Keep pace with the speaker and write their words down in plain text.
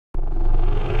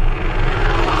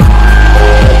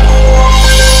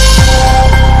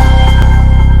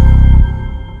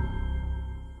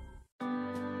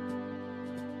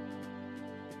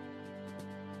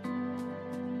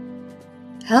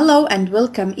and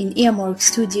welcome in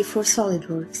EMWorks2D for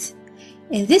SOLIDWORKS.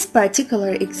 In this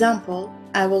particular example,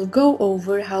 I will go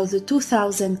over how the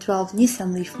 2012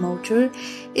 Nissan LEAF Motor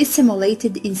is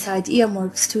simulated inside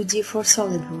EMWorks2D for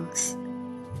SOLIDWORKS.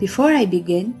 Before I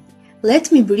begin, let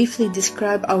me briefly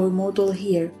describe our model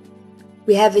here.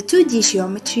 We have a 2D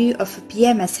geometry of a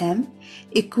PMSM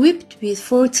equipped with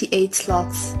 48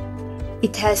 slots.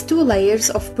 It has two layers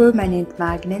of permanent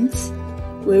magnets,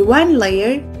 where one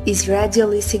layer is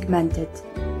radially segmented,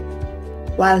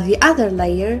 while the other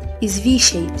layer is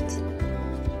V-shaped.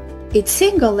 Its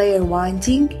single layer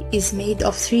winding is made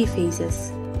of 3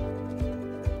 phases.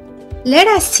 Let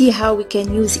us see how we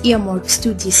can use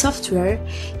EMWorks2D software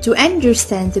to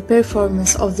understand the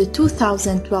performance of the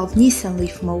 2012 Nissan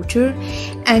LEAF Motor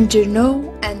under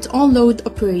no and on-load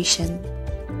operation.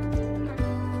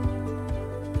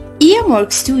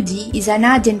 EMWorks2D is an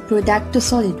add-in product to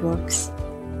SOLIDWORKS.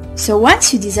 So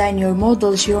once you design your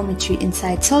model geometry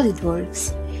inside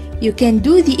SOLIDWORKS, you can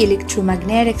do the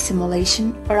electromagnetic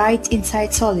simulation right inside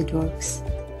SOLIDWORKS.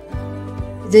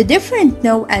 The different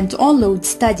no and on-load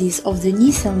studies of the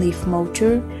Nissan LEAF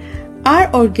Motor are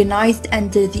organized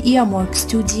under the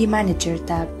EMWorks2D Manager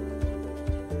tab.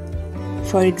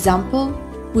 For example,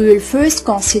 we will first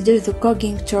consider the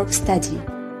cogging torque study.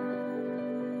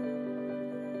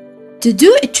 To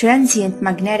do a transient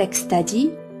magnetic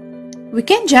study, we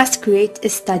can just create a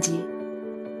study.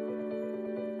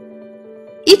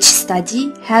 Each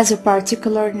study has a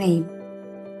particular name.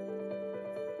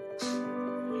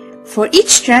 For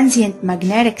each transient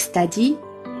magnetic study,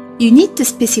 you need to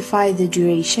specify the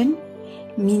duration,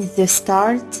 means the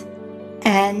start,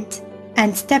 end,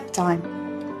 and step time.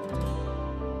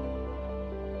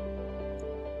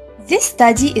 This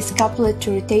study is coupled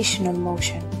to rotational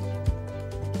motion.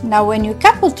 Now when you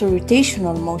couple to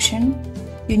rotational motion,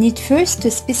 you need first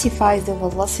to specify the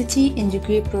velocity in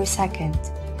degrees per second.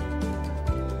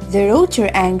 The rotor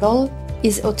angle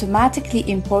is automatically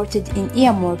imported in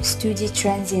EMWorks2D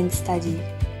transient study.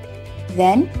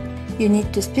 Then, you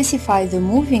need to specify the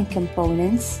moving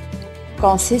components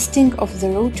consisting of the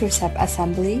rotor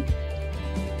subassembly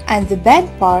and the bed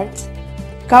part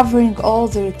covering all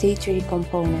the rotatory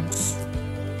components.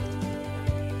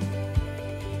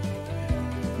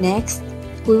 Next,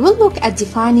 we will look at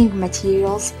defining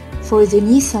materials for the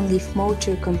Nissan LEAF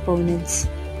Motor components.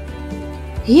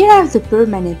 Here are the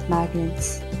permanent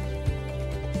magnets.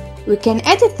 We can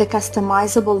edit the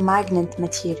customizable magnet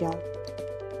material.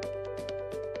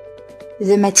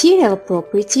 The material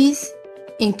properties,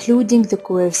 including the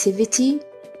coercivity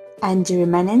and the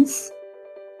remanence,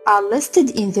 are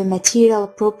listed in the Material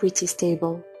Properties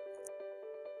table.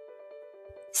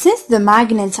 Since the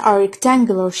magnets are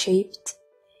rectangular shaped,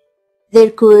 their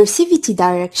coercivity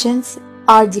directions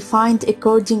are defined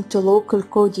according to local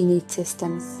coordinate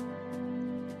systems.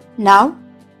 Now,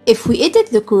 if we edit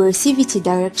the coercivity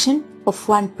direction of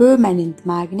one permanent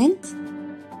magnet,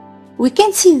 we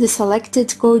can see the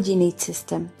selected coordinate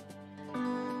system,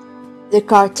 the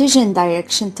Cartesian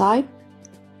direction type,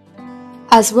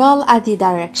 as well as the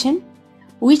direction,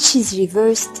 which is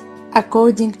reversed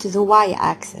according to the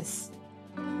y-axis.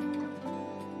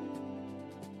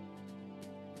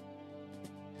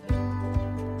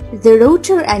 The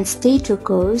rotor and stator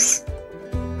cores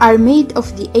are made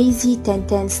of the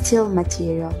AZ1010 steel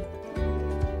material.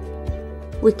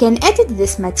 We can edit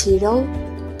this material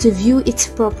to view its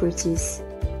properties.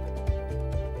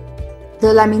 The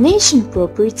lamination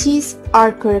properties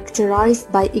are characterized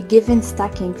by a given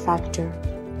stacking factor.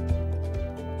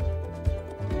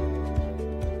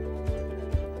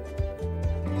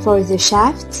 For the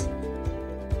shaft,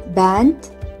 band,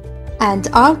 and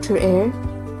outer air,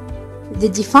 the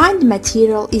defined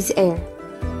material is air,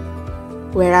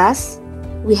 whereas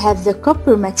we have the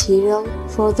copper material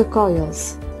for the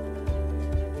coils.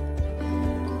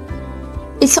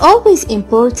 It's always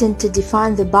important to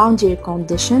define the boundary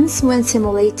conditions when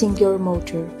simulating your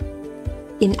motor.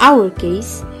 In our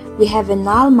case, we have a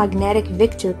null magnetic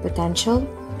vector potential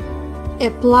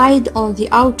applied on the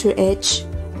outer edge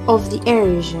of the air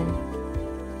region.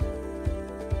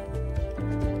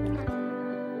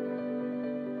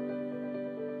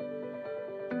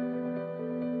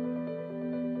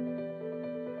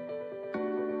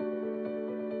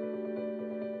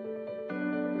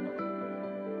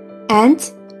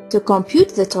 And, to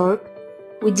compute the torque,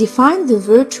 we define the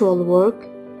virtual work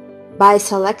by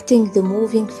selecting the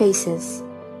moving faces.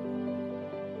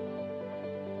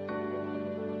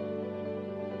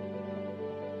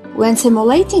 When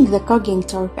simulating the cogging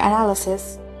torque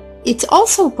analysis, it's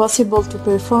also possible to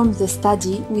perform the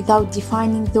study without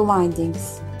defining the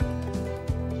windings.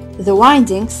 The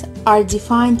windings are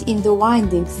defined in the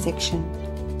windings section.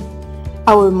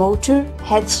 Our motor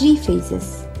had 3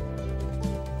 phases.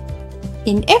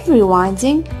 In every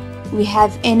winding, we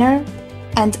have inner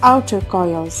and outer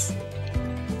coils.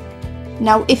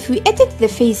 Now, if we edit the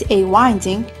phase A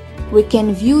winding, we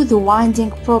can view the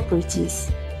winding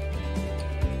properties.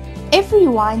 Every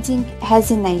winding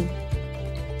has a name.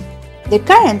 The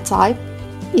current type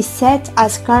is set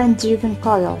as current-driven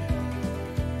coil.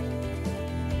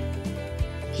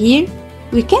 Here,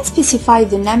 we can specify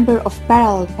the number of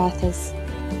parallel paths.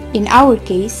 In our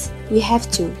case, we have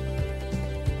 2.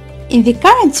 In the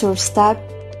current source tab,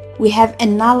 we have a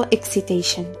null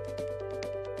excitation.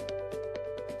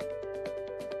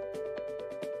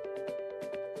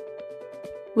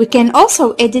 We can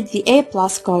also edit the A+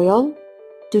 coil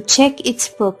to check its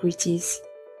properties.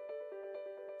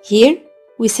 Here,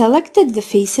 we selected the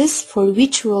phases for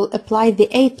which we will apply the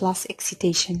A+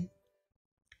 excitation.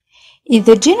 In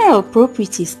the General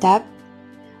Properties tab,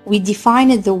 we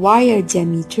defined the wire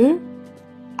diameter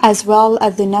as well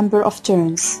as the number of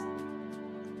turns.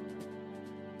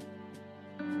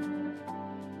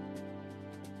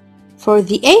 For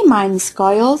the A-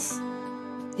 coils,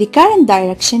 the current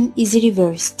direction is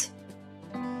reversed.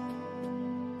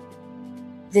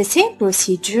 The same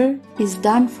procedure is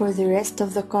done for the rest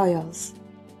of the coils.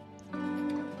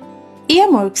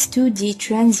 EMWorks2D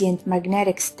transient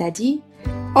magnetic study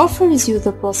offers you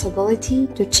the possibility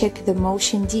to check the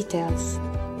motion details,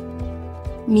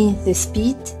 mean the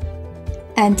speed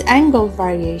and angle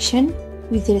variation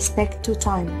with respect to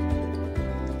time.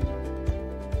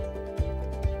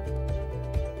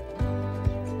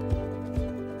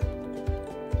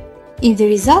 In the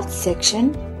results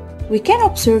section, we can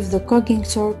observe the cogging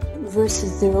torque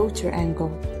versus the rotor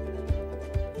angle.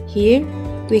 Here,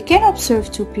 we can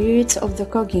observe 2 periods of the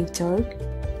cogging torque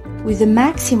with a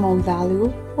maximum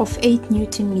value of 8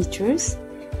 Nm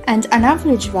and an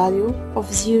average value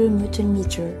of 0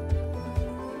 Nm.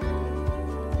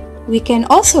 We can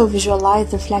also visualize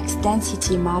the flux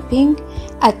density mapping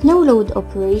at no load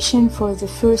operation for the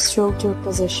first rotor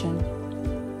position.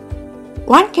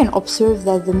 One can observe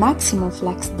that the maximum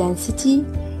flux density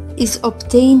is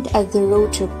obtained at the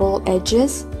rotor pole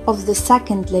edges of the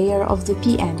second layer of the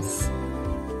PMs.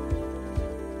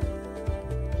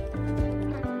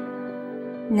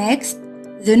 Next,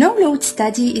 the no-load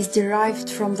study is derived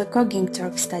from the cogging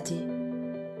torque study.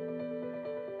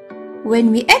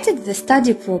 When we edit the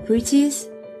study properties,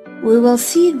 we will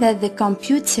see that the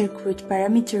Compute Circuit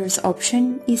Parameters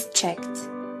option is checked.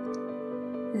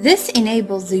 This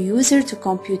enables the user to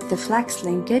compute the flux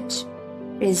linkage,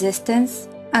 resistance,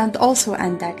 and also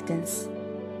inductance.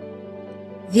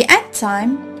 The end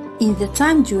time in the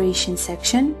time duration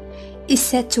section is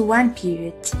set to 1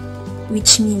 period,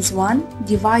 which means 1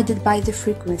 divided by the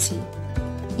frequency.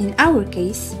 In our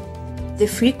case, the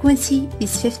frequency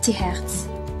is 50 Hz.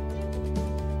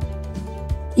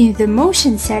 In the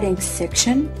motion settings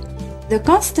section, the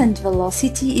constant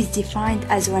velocity is defined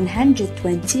as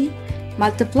 120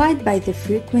 multiplied by the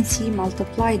frequency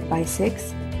multiplied by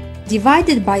 6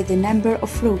 divided by the number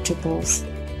of rotor poles.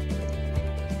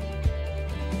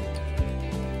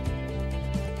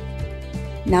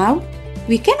 Now,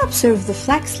 we can observe the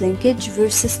flux linkage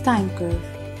versus time curve.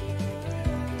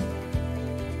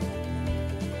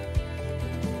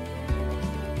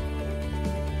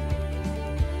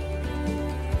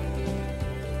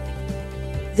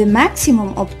 The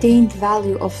maximum obtained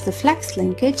value of the flux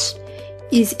linkage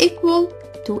is equal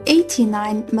to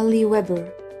 89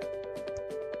 mW.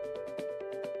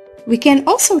 We can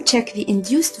also check the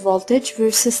induced voltage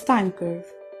versus time curve.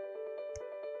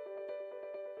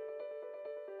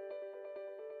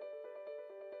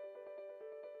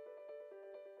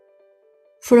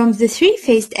 From the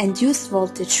 3-phased induced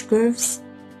voltage curves,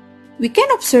 we can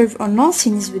observe a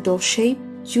non-sinusoidal shape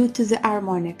due to the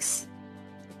harmonics.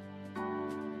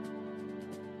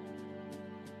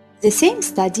 The same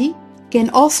study can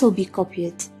also be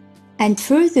copied and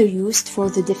further used for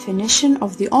the definition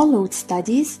of the on-load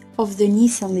studies of the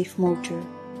Nissan LEAF Motor.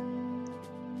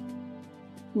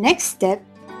 Next step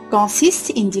consists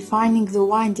in defining the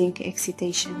winding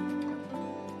excitation.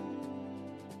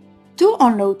 2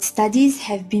 on-load studies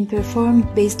have been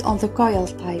performed based on the coil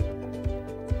type.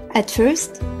 At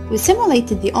first, we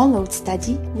simulated the on-load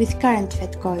study with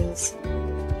current-fed coils.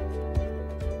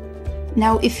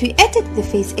 Now, if we edit the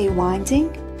phase A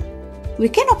winding, we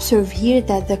can observe here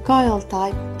that the coil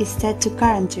type is set to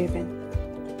current-driven.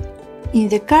 In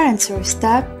the current source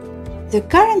tab, the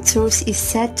current source is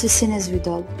set to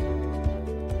sinusoidal.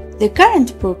 The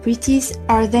current properties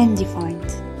are then defined.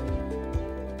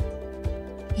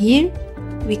 Here,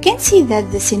 we can see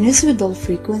that the sinusoidal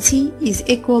frequency is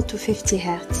equal to 50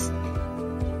 Hz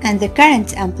and the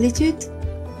current amplitude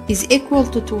is equal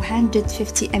to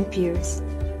 250 amperes.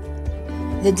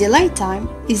 The delay time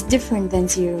is different than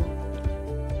 0.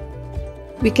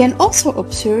 We can also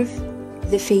observe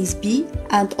the phase B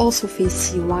and also phase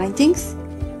C windings,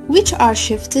 which are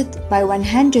shifted by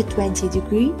 120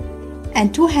 degree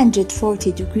and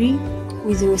 240 degree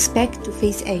with respect to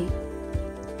phase A.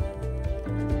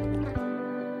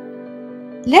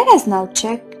 Let us now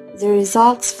check the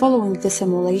results following the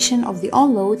simulation of the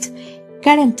on-load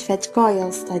current-fed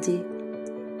coil study.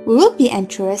 We will be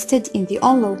interested in the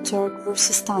on-load torque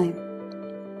versus time.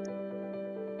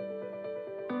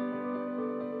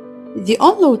 The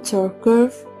on-load torque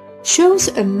curve shows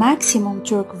a maximum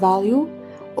torque value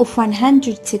of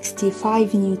 165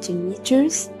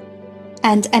 Nm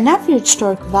and an average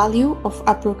torque value of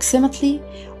approximately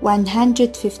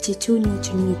 152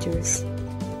 Nm.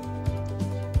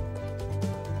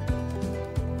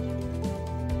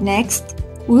 Next,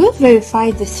 we will verify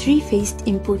the three-phased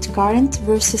input current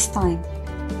versus time.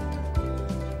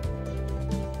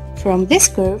 From this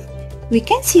curve, we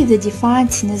can see the defined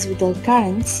sinusoidal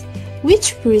currents,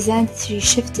 which present three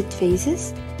shifted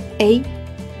phases A,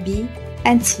 B,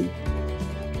 and C.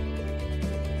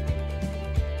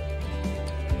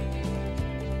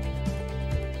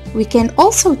 We can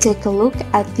also take a look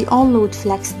at the on-load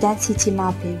flux density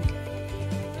mapping.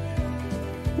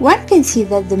 One can see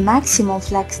that the maximum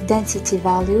flux density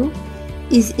value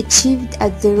is achieved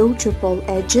at the rotor pole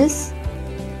edges,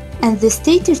 and the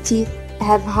stator teeth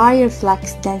have higher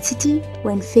flux density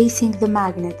when facing the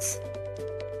magnets.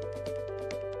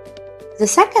 The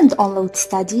second on-load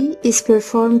study is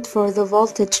performed for the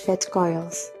voltage-fed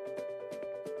coils.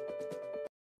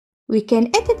 We can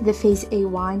edit the phase A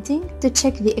winding to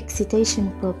check the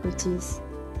excitation properties.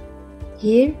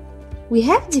 Here, we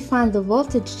have defined the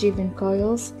voltage-driven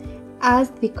coils as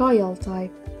the coil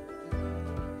type.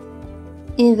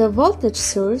 In the voltage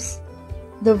source,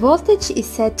 the voltage is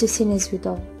set to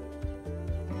sinusoidal.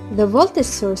 The voltage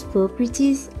source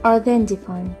properties are then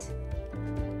defined.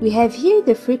 We have here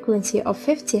the frequency of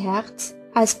 50 Hz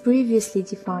as previously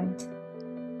defined.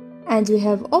 And we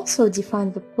have also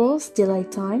defined the pulse delay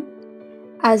time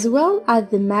as well as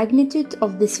the magnitude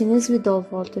of the sinusoidal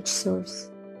voltage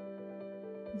source.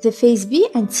 The phase B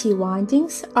and C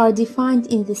windings are defined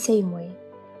in the same way,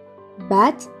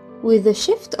 but with a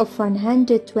shift of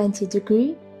 120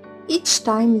 degree each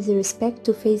time with respect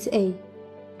to phase A.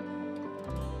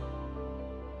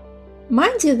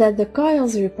 Mind you that the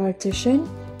coils repartition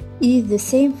is the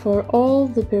same for all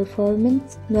the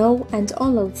performance, no and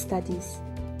on-load studies.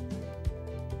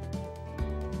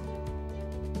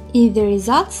 In the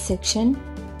results section,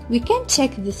 we can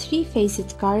check the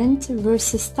three-phased current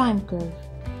versus time curve.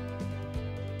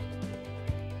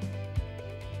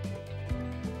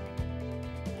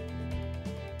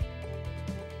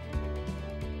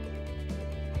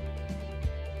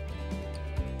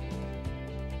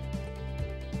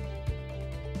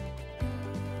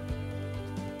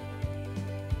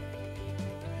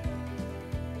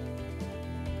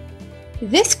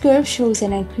 This curve shows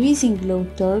an increasing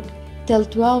load torque till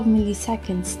 12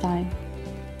 milliseconds time.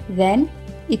 Then,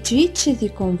 it reaches the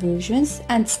convergence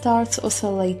and starts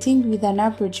oscillating with an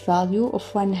average value of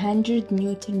 100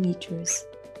 Newton meters.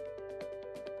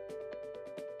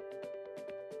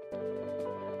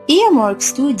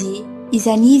 EMWorks2D is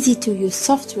an easy-to-use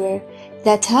software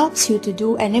that helps you to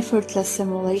do an effortless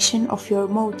simulation of your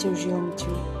motor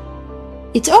geometry.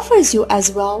 It offers you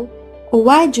as well a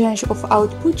wide range of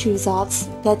output results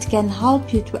that can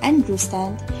help you to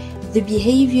understand the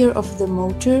behavior of the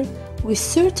motor with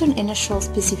certain initial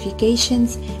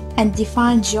specifications and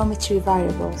defined geometry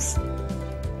variables.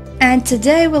 And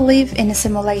today we live in a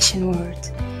simulation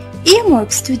world.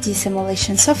 EMWorks2D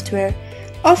simulation software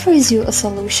offers you a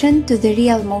solution to the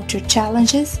real motor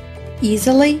challenges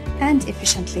easily and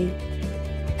efficiently.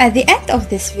 At the end of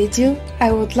this video,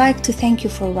 I would like to thank you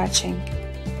for watching.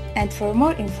 And for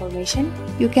more information,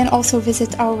 you can also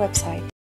visit our website.